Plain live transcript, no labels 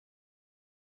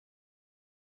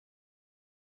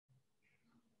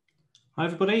Hi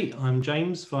everybody, I'm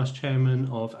James, Vice Chairman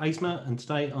of AISMA, and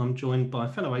today I'm joined by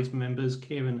fellow AISMA members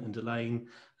Kieran and Elaine.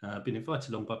 Been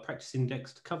invited along by Practice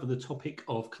Index to cover the topic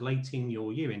of collating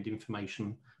your year-end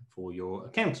information for your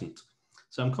accountant.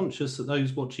 So I'm conscious that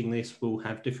those watching this will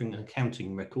have different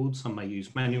accounting records. Some may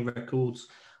use manual records,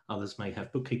 others may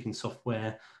have bookkeeping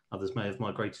software, others may have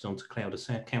migrated onto cloud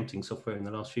accounting software in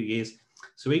the last few years.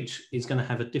 So each is going to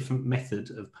have a different method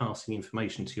of passing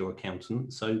information to your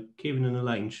accountant. So Kieran and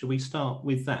Elaine, shall we start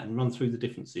with that and run through the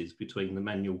differences between the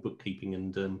manual bookkeeping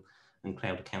and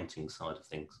cloud accounting side of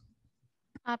things?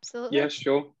 Absolutely. Yeah,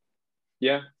 sure.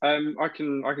 Yeah, I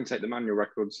can take the manual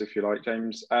records if you like,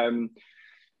 James.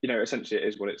 Essentially it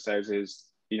is what it says is,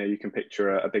 you can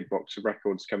picture a big box of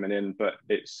records coming in, but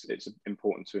it's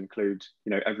important to include,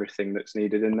 everything that's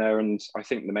needed in there. And I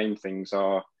think the main things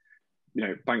are,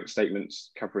 bank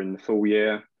statements covering the full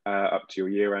year up to your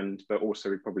year end, but also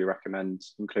we'd probably recommend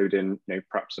including,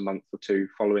 perhaps a month or two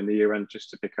following the year end just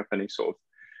to pick up any sort of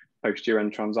post year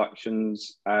end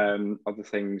transactions, other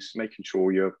things, making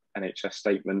sure your NHS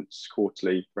statements,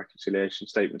 quarterly reconciliation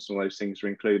statements, and all those things are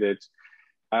included.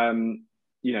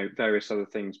 Various other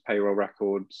things, payroll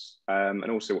records, and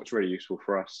also what's really useful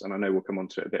for us, and I know we'll come on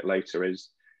to it a bit later, is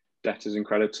debtors and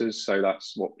creditors. So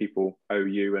that's what people owe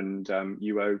you and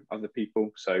you owe other people.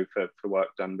 So for work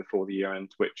done before the year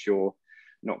end, which you're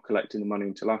not collecting the money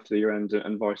until after the year end,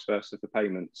 and vice versa for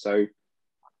payment. So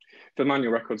for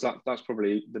manual records, that's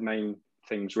probably the main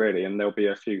things really, and there'll be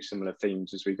a few similar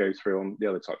themes as we go through on the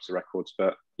other types of records.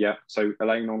 But yeah, so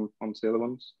Elaine, on to the other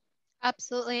ones.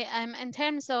 Absolutely. In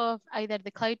terms of either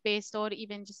the cloud-based or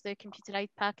even just the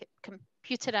computerized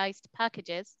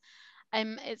packages,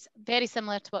 it's very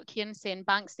similar to what Kieran's saying.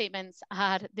 Bank statements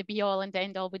are the be-all and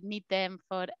end-all. We'd need them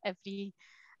for every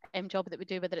job that we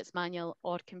do, whether it's manual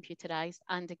or computerized.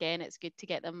 And again, it's good to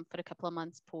get them for a couple of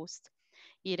months post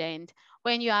year end.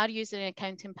 When you are using an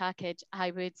accounting package,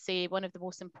 I would say one of the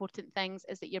most important things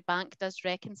is that your bank does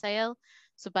reconcile.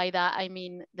 So by that, I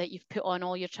mean that you've put on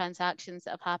all your transactions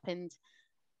that have happened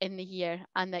in the year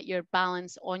and that your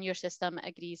balance on your system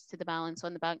agrees to the balance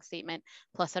on the bank statement,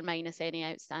 plus or minus any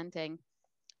outstanding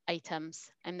items.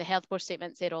 And the health board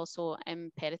statements, they're also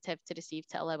imperative to receive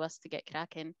to allow us to get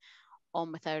cracking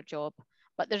on with our job.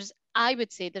 But I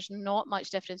would say there's not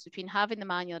much difference between having the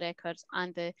manual records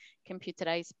and the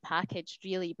computerized package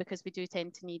really, because we do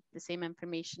tend to need the same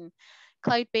information.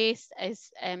 Cloud-based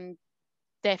is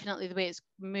definitely the way it's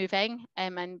moving,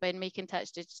 and when Making Touch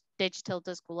Digital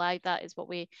does go live, that is what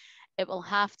it will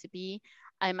have to be.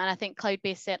 And I think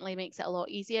cloud-based certainly makes it a lot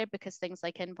easier because things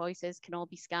like invoices can all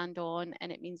be scanned on,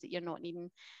 and it means that you're not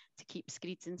needing to keep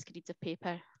screeds and screeds of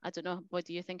paper. I don't know, what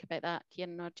do you think about that,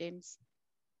 Kieran or James?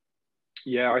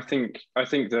 Yeah, I think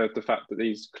the fact that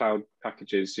these cloud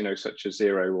packages, such as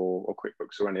Xero or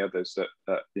QuickBooks or any others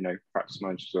that practice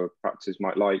managers or practices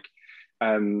might like,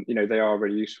 they are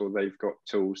really useful. They've got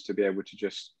tools to be able to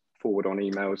just forward on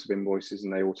emails of invoices,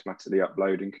 and they automatically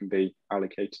upload and can be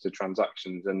allocated to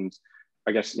transactions. And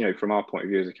I guess, from our point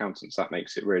of view as accountants, that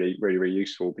makes it really, really, really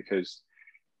useful because,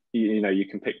 you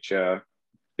can picture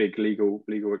big legal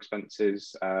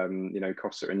expenses,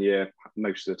 costs that are in year.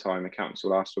 Most of the time, accountants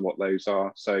will ask for what those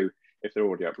are. So if they're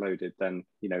already uploaded, then,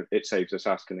 it saves us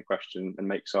asking the question and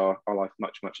makes our life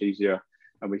much, much easier.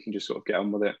 And we can just sort of get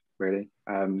on with it, really.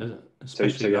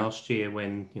 Especially last year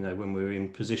when we were in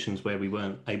positions where we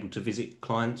weren't able to visit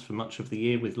clients for much of the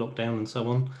year with lockdown and so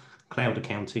on. Cloud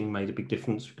accounting made a big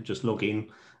difference. You could just log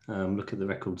in, look at the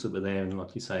records that were there, and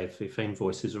like you say, if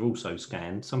invoices are also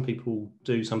scanned, some people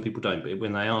do, some people don't, but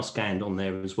when they are scanned on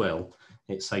there as well,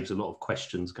 it saves a lot of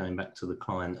questions going back to the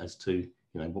client as to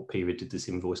what period did this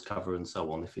invoice cover and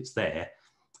so on. If it's there,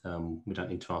 we don't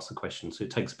need to ask the question. So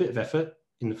it takes a bit of effort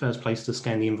in the first place to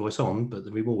scan the invoice on, but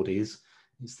the reward is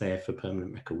it's there for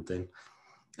permanent record then.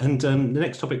 And the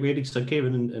next topic really, so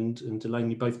Kieran and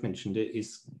Elaine, you both mentioned it,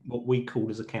 is what we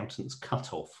call as accountants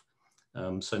cut-off.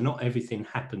 So not everything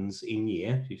happens in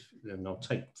year, and I'll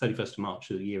take 31st of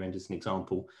March at the year end as an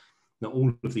example. Not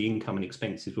all of the income and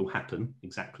expenses will happen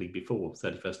exactly before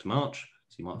 31st of March.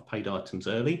 So you might have paid items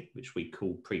early, which we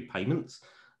call prepayments.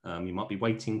 You might be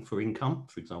waiting for income,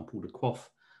 for example, the QOF,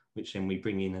 which then we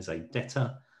bring in as a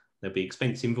debtor. There'll be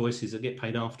expense invoices that get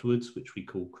paid afterwards, which we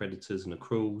call creditors and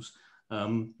accruals.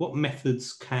 What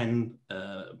methods can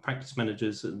practice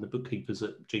managers and the bookkeepers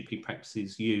at GP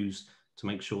practices use to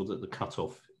make sure that the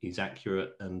cut-off is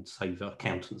accurate and save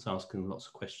accountants asking lots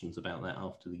of questions about that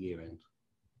after the year end?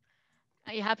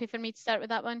 Are you happy for me to start with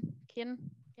that one, Kieran?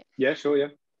 Yeah, sure, yeah.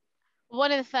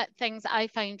 One of the things I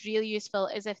find really useful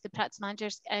is if the practice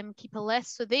managers keep a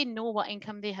list, so they know what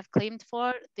income they have claimed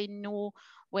for, they know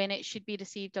when it should be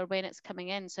received or when it's coming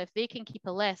in. So if they can keep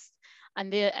a list,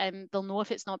 and they'll know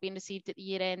if it's not being received at the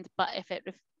year end, but if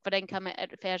for income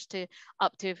it refers to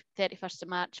up to 31st of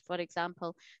March, for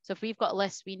example. So if we've got a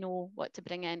list, we know what to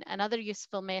bring in. Another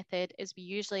useful method is we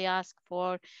usually ask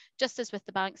for, just as with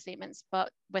the bank statements,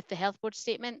 but with the health board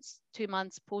statements, 2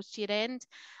 months post year end.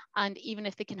 And even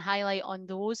if they can highlight on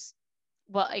those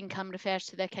what income refers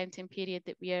to the accounting period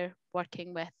that we are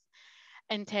working with.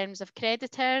 In terms of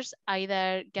creditors,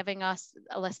 either giving us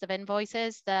a list of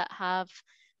invoices that have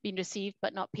been received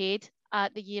but not paid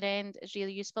at the year end is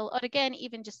really useful, or again,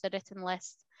 even just a written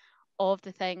list of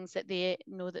the things that they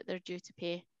know that they're due to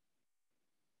pay.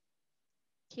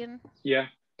 Kieran? Yeah,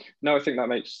 no, I think that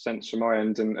makes sense from my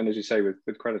end. And as you say,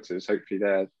 with creditors, hopefully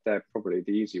they're probably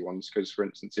the easy ones, because for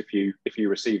instance, if you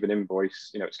receive an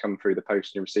invoice, you know, it's come through the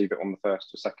post and you receive it on the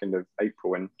 1st or 2nd of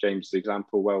April, and James'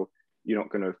 example, well, you're not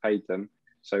going to have paid them,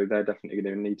 so they're definitely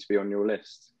going to need to be on your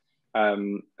list.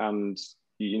 And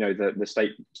you know,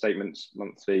 the statements,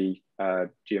 monthly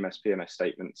GMS PMS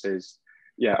statements, is,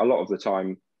 yeah, a lot of the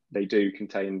time they do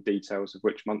contain details of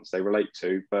which months they relate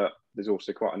to, but there's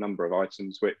also quite a number of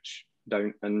items which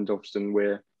don't, and often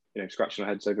we're, you know, scratching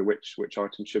our heads over which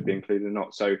items should be included or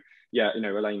not. So yeah, you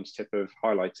know, Elaine's tip of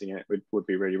highlighting it would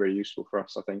be really, really useful for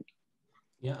us, I think.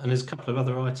 Yeah, and there's a couple of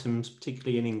other items,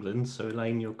 particularly in England. So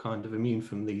Elaine, you're kind of immune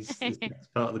from these. This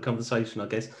part of the conversation, I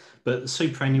guess. But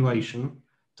superannuation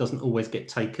doesn't always get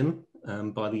taken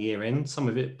by the year end. Some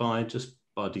of it by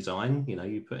design. You know,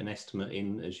 you put an estimate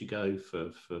in as you go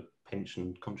for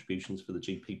pension contributions for the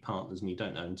GP partners, and you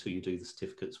don't know until you do the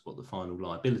certificates what the final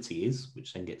liability is,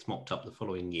 which then gets mocked up the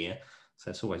following year. So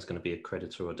it's always going to be a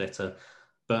creditor or debtor.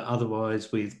 But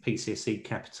otherwise, with PCSE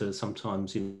capita,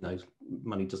 sometimes, you know,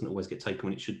 money doesn't always get taken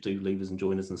when it should do, leavers and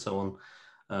joiners and so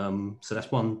on. So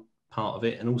that's one part of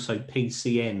it. And also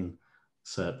PCN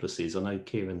surpluses. I know,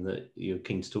 Kieran, that you're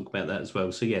keen to talk about that as well.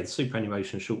 So yeah, the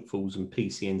superannuation shortfalls and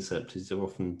PCN surpluses are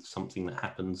often something that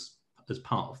happens as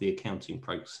part of the accounting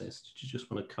process. Did you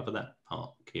just want to cover that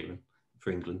part, Kieran,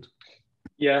 for England?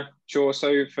 Yeah, sure.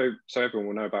 So everyone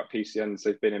will know about PCNs.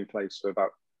 They've been in place for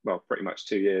about, well, pretty much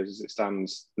 2 years as it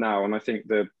stands now. And I think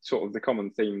the sort of the common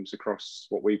themes across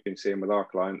what we've been seeing with our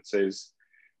clients is,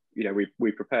 you know,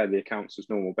 we prepare the accounts as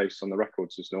normal based on the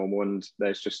records as normal, and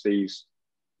there's just these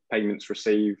payments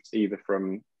received either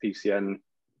from PCN,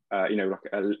 you know,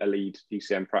 like a lead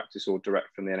PCN practice, or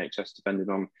direct from the NHS, depending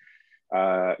on,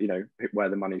 you know, where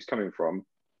the money's coming from.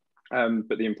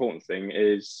 But the important thing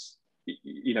is,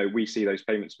 you know, we see those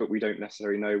payments, but we don't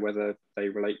necessarily know whether they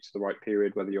relate to the right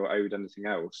period, whether you're owed anything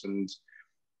else. And,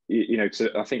 you know,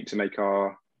 I think to make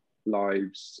our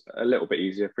lives a little bit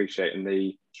easier, appreciating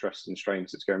the stress and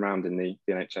strains that's going around in the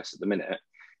NHS at the minute,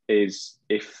 is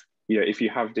if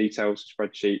you have details,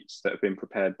 spreadsheets that have been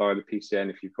prepared by the PCN,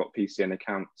 if you've got PCN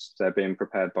accounts, they're being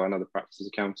prepared by another practice's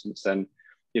accountants, then,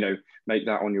 you know, make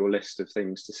that on your list of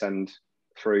things to send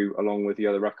through along with the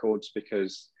other records,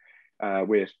 because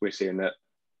we're seeing that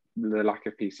the lack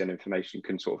of PCN information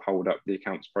can sort of hold up the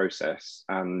accounts process,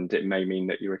 and it may mean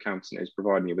that your accountant is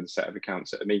providing you with a set of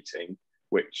accounts at a meeting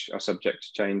which are subject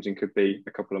to change and could be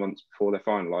a couple of months before they're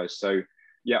finalised. So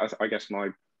yeah, I guess my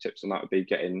tips on that would be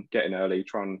get in early,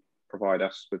 try and provide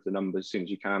us with the numbers as soon as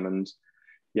you can, and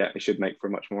yeah, it should make for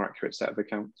a much more accurate set of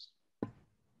accounts.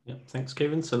 Yeah, thanks,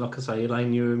 Kieran. So like I say,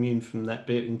 Elaine, you're immune from that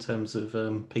bit in terms of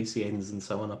PCNs and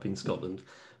so on up in Scotland.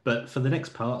 But for the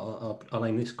next part, I'll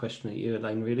aim this question at you,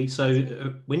 Elaine, really.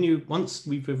 So once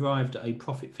we've arrived at a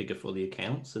profit figure for the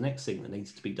accounts, the next thing that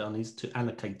needs to be done is to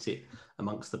allocate it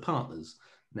amongst the partners.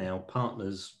 Now,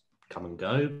 partners come and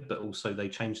go, but also they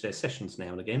change their sessions now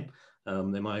and again. There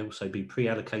may also be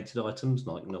pre-allocated items,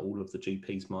 like not all of the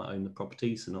GPs might own the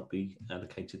property, so not be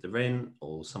allocated the rent,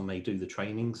 or some may do the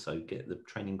training, so get the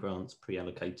training grants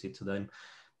pre-allocated to them.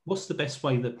 What's the best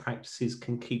way that practices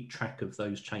can keep track of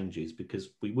those changes? Because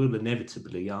we will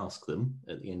inevitably ask them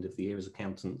at the end of the year as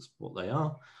accountants what they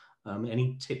are.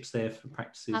 Any tips there for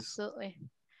practices? Absolutely.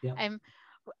 Yeah.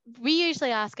 We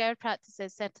usually ask our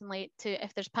practices, certainly, to,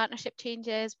 if there's partnership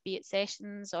changes, be it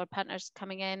sessions or partners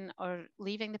coming in or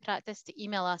leaving the practice, to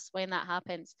email us when that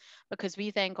happens, because we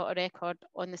then got a record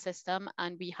on the system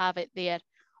and we have it there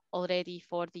already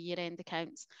for the year-end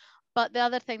accounts. But the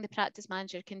other thing the practice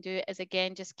manager can do is,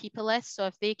 again, just keep a list. So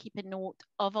if they keep a note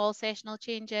of all sessional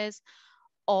changes,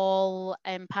 all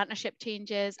partnership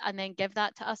changes, and then give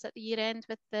that to us at the year end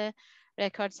with the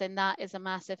records, then that is a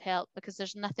massive help, because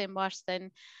there's nothing worse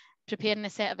than preparing a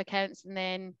set of accounts and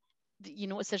then you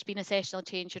notice there's been a sessional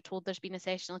change, you're told there's been a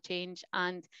sessional change,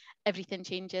 and everything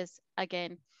changes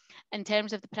again. In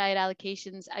terms of the prior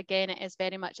allocations, again, it is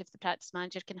very much if the practice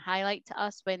manager can highlight to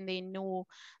us when they know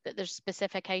that there's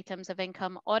specific items of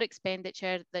income or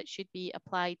expenditure that should be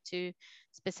applied to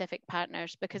specific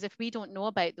partners. Because if we don't know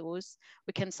about those,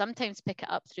 we can sometimes pick it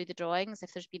up through the drawings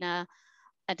if there's been a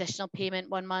additional payment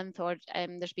one month, or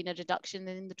there's been a reduction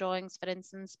in the drawings, for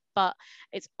instance. But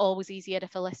it's always easier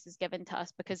if a list is given to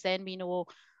us, because then we know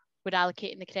we're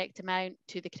allocating the correct amount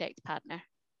to the correct partner.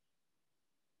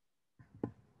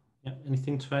 Yeah,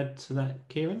 anything to add to that,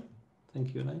 Kieran?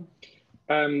 Thank you,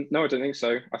 Elaine. No, I don't think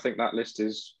so. I think that list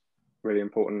is really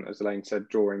important. As Elaine said,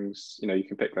 drawings, you know, you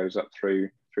can pick those up through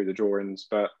the drawings.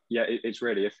 But yeah, it's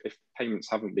really, if payments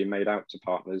haven't been made out to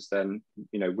partners, then,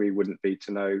 you know, we wouldn't be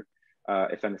to know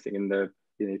if anything in the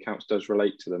accounts does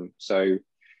relate to them. So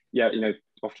yeah, you know,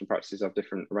 often practices have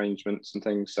different arrangements and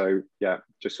things. So yeah,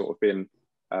 just sort of being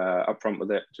upfront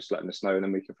with it, just letting us know, and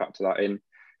then we can factor that in.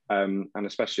 And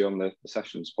especially on the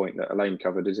sessions point that Elaine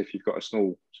covered, is if you've got a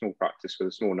small practice with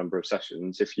a small number of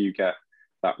sessions, if you get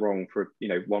that wrong for, you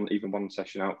know, one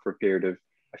session out for a period of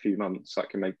a few months, that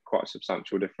can make quite a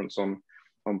substantial difference on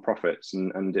profits,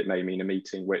 and it may mean a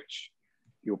meeting which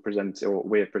you're presenting, or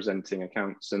we're presenting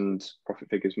accounts, and profit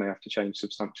figures may have to change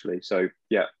substantially. So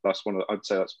yeah, that's I'd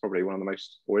say that's probably one of the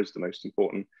most, or is the most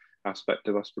important aspect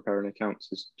of us preparing accounts,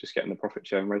 is just getting the profit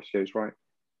sharing ratios right.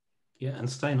 Yeah, and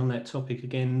staying on that topic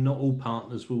again, not all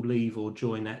partners will leave or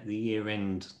join at the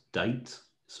year-end date.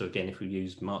 So again, if we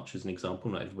use March as an example,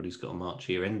 not everybody's got a March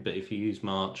year-end, but if you use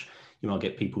March, you might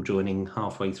get people joining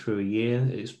halfway through a year,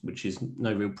 which is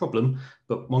no real problem.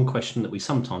 But one question that we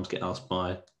sometimes get asked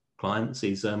by clients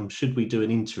is, should we do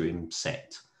an interim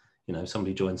set? You know,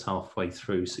 somebody joins halfway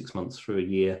through, 6 months through a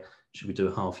year, should we do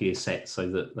a half-year set so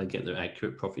that they get their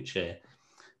accurate profit share?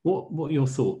 What are your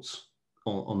thoughts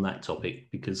on that topic?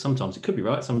 Because sometimes it could be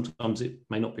right, sometimes it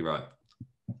may not be right.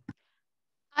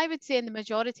 I would say in the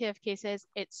majority of cases,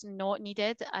 it's not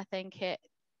needed. I think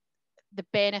the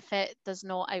benefit does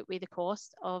not outweigh the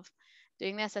cost of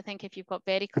doing this. I think if you've got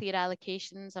very clear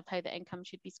allocations of how the income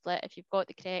should be split, if you've got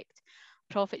the correct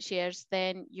profit shares,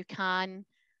 then you can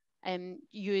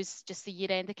use just the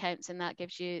year-end accounts, and that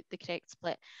gives you the correct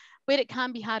split. Where it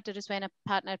can be harder is when a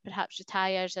partner perhaps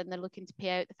retires and they're looking to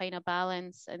pay out the final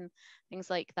balance and things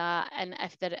like that. And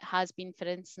if there has been, for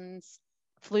instance,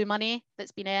 flu money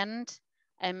that's been earned,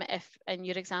 if in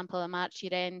your example, a March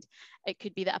year end, it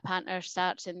could be that a partner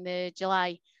starts in the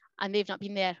July and they've not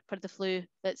been there for the flu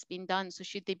that's been done. So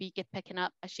should they be picking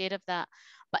up a share of that?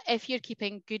 But if you're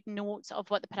keeping good notes of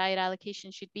what the prior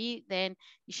allocation should be, then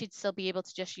you should still be able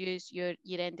to just use your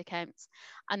year-end accounts.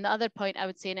 And the other point I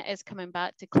would say, and it is coming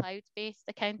back to cloud-based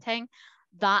accounting,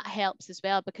 that helps as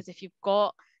well, because if you've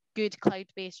got good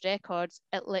cloud-based records,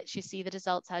 it lets you see the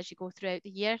results as you go throughout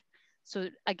the year. So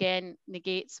again,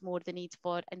 negates more the need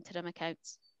for interim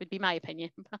accounts, would be my opinion.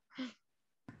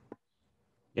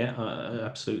 Yeah, I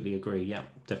absolutely agree. Yeah,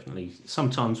 definitely.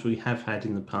 Sometimes we have had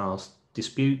in the past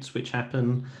disputes which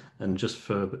happen, and just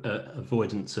for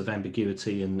avoidance of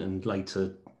ambiguity and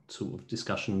later sort of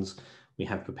discussions, we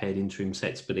have prepared interim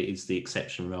sets, but it is the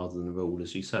exception rather than the rule,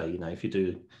 as you say. You know, if you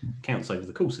do accounts over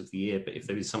the course of the year, but if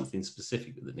there is something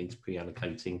specific that needs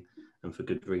pre-allocating and for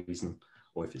good reason,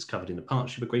 or if it's covered in a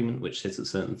partnership agreement which says that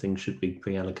certain things should be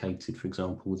pre-allocated, for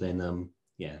example, then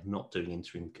yeah, not doing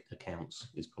interim accounts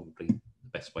is probably the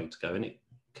best way to go, and it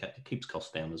keeps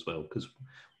costs down as well, because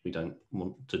we don't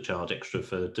want to charge extra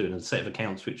for doing a set of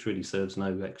accounts which really serves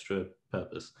no extra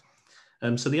purpose.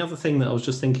 So the other thing that I was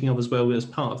just thinking of as well, as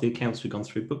part of the accounts, we've gone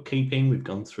through bookkeeping, we've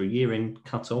gone through year-end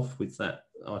cut-off with that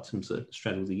items that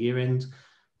straddle the year-end,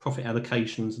 profit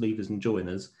allocations, leavers and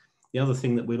joiners. The other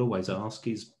thing that we'll always ask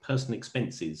is personal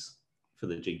expenses for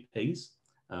the GPs,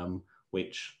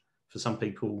 which for some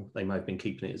people, they may have been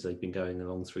keeping it as they've been going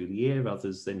along through the year.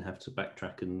 Others then have to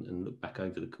backtrack and look back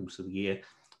over the course of the year.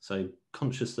 So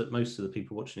conscious that most of the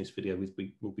people watching this video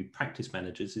will be practice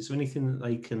managers, is there anything that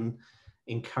they can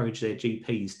encourage their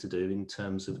GPs to do in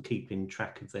terms of keeping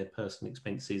track of their personal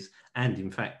expenses and, in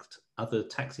fact, other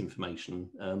tax information?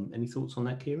 Any thoughts on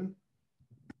that, Kieran?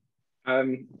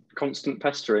 Constant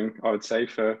pestering, I would say,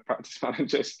 for practice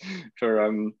managers, for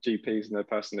GPs and their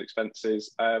personal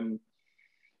expenses.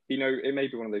 You know, it may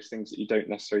be one of those things that you don't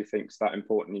necessarily think is that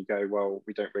important. You go, well,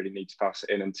 we don't really need to pass it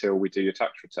in until we do your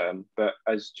tax return. But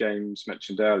as James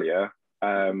mentioned earlier,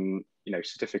 you know,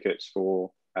 certificates for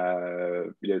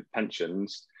you know,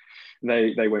 pensions,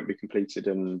 they won't be completed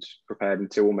and prepared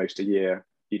until almost a year.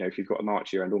 You know, if you've got a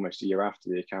March year end, almost a year after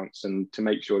the accounts, and to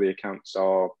make sure the accounts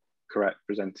are correct,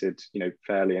 presented, you know,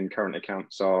 fairly, and current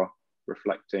accounts are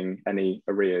reflecting any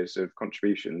arrears of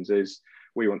contributions, is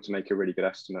we want to make a really good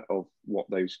estimate of what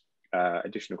those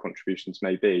additional contributions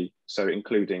may be. So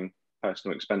including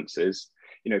personal expenses,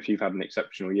 if you've had an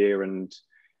exceptional year and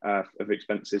of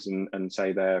expenses and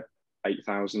say they're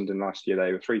 8,000 and last year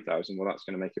they were 3,000, well, that's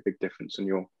going to make a big difference on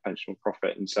your pensional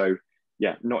profit. And so,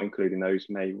 yeah, not including those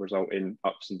may result in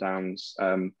ups and downs,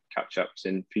 catch-ups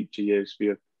in future years for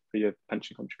your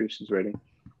pension contributions, really.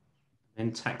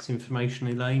 And tax information,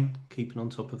 Elaine, keeping on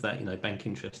top of that, bank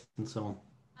interest and so on.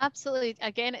 Absolutely.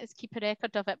 Again, it's keep a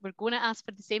record of it. We're going to ask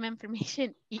for the same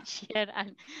information each year,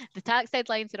 and the tax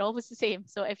deadlines are always the same.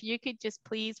 So if you could just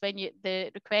please, when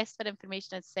the request for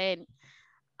information is sent,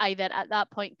 either at that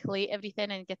point collate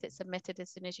everything and get it submitted as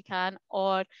soon as you can,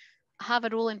 or have a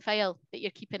rolling file that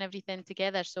you're keeping everything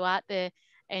together. So at the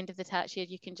end of the tax year,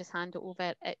 you can just hand it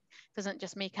over. It doesn't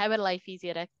just make our life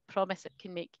easier. I promise it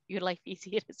can make your life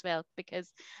easier as well,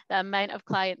 because the amount of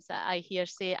clients that I hear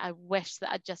say, I wish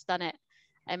that I'd just done it.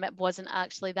 It wasn't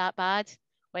actually that bad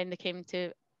when they came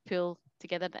to pull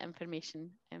together the information.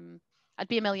 I'd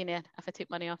be a millionaire if I took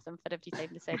money off them for every time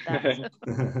they said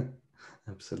that.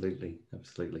 Absolutely,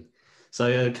 absolutely.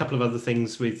 So a couple of other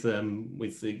things with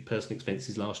the personal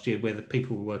expenses last year, where the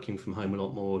people were working from home a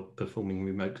lot more, performing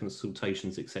remote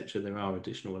consultations, etc. There are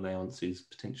additional allowances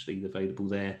potentially available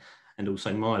there, and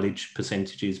also mileage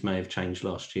percentages may have changed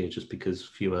last year just because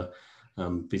fewer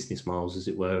business miles, as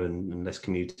it were, and less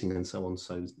commuting and so on.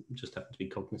 So just have to be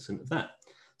cognizant of that.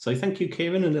 So thank you,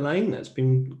 Kieran and Elaine. That's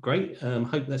been great.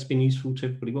 Hope that's been useful to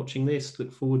everybody watching this.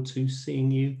 Look forward to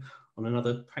seeing you on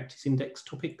another Practice Index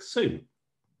topic soon.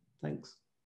 Thanks.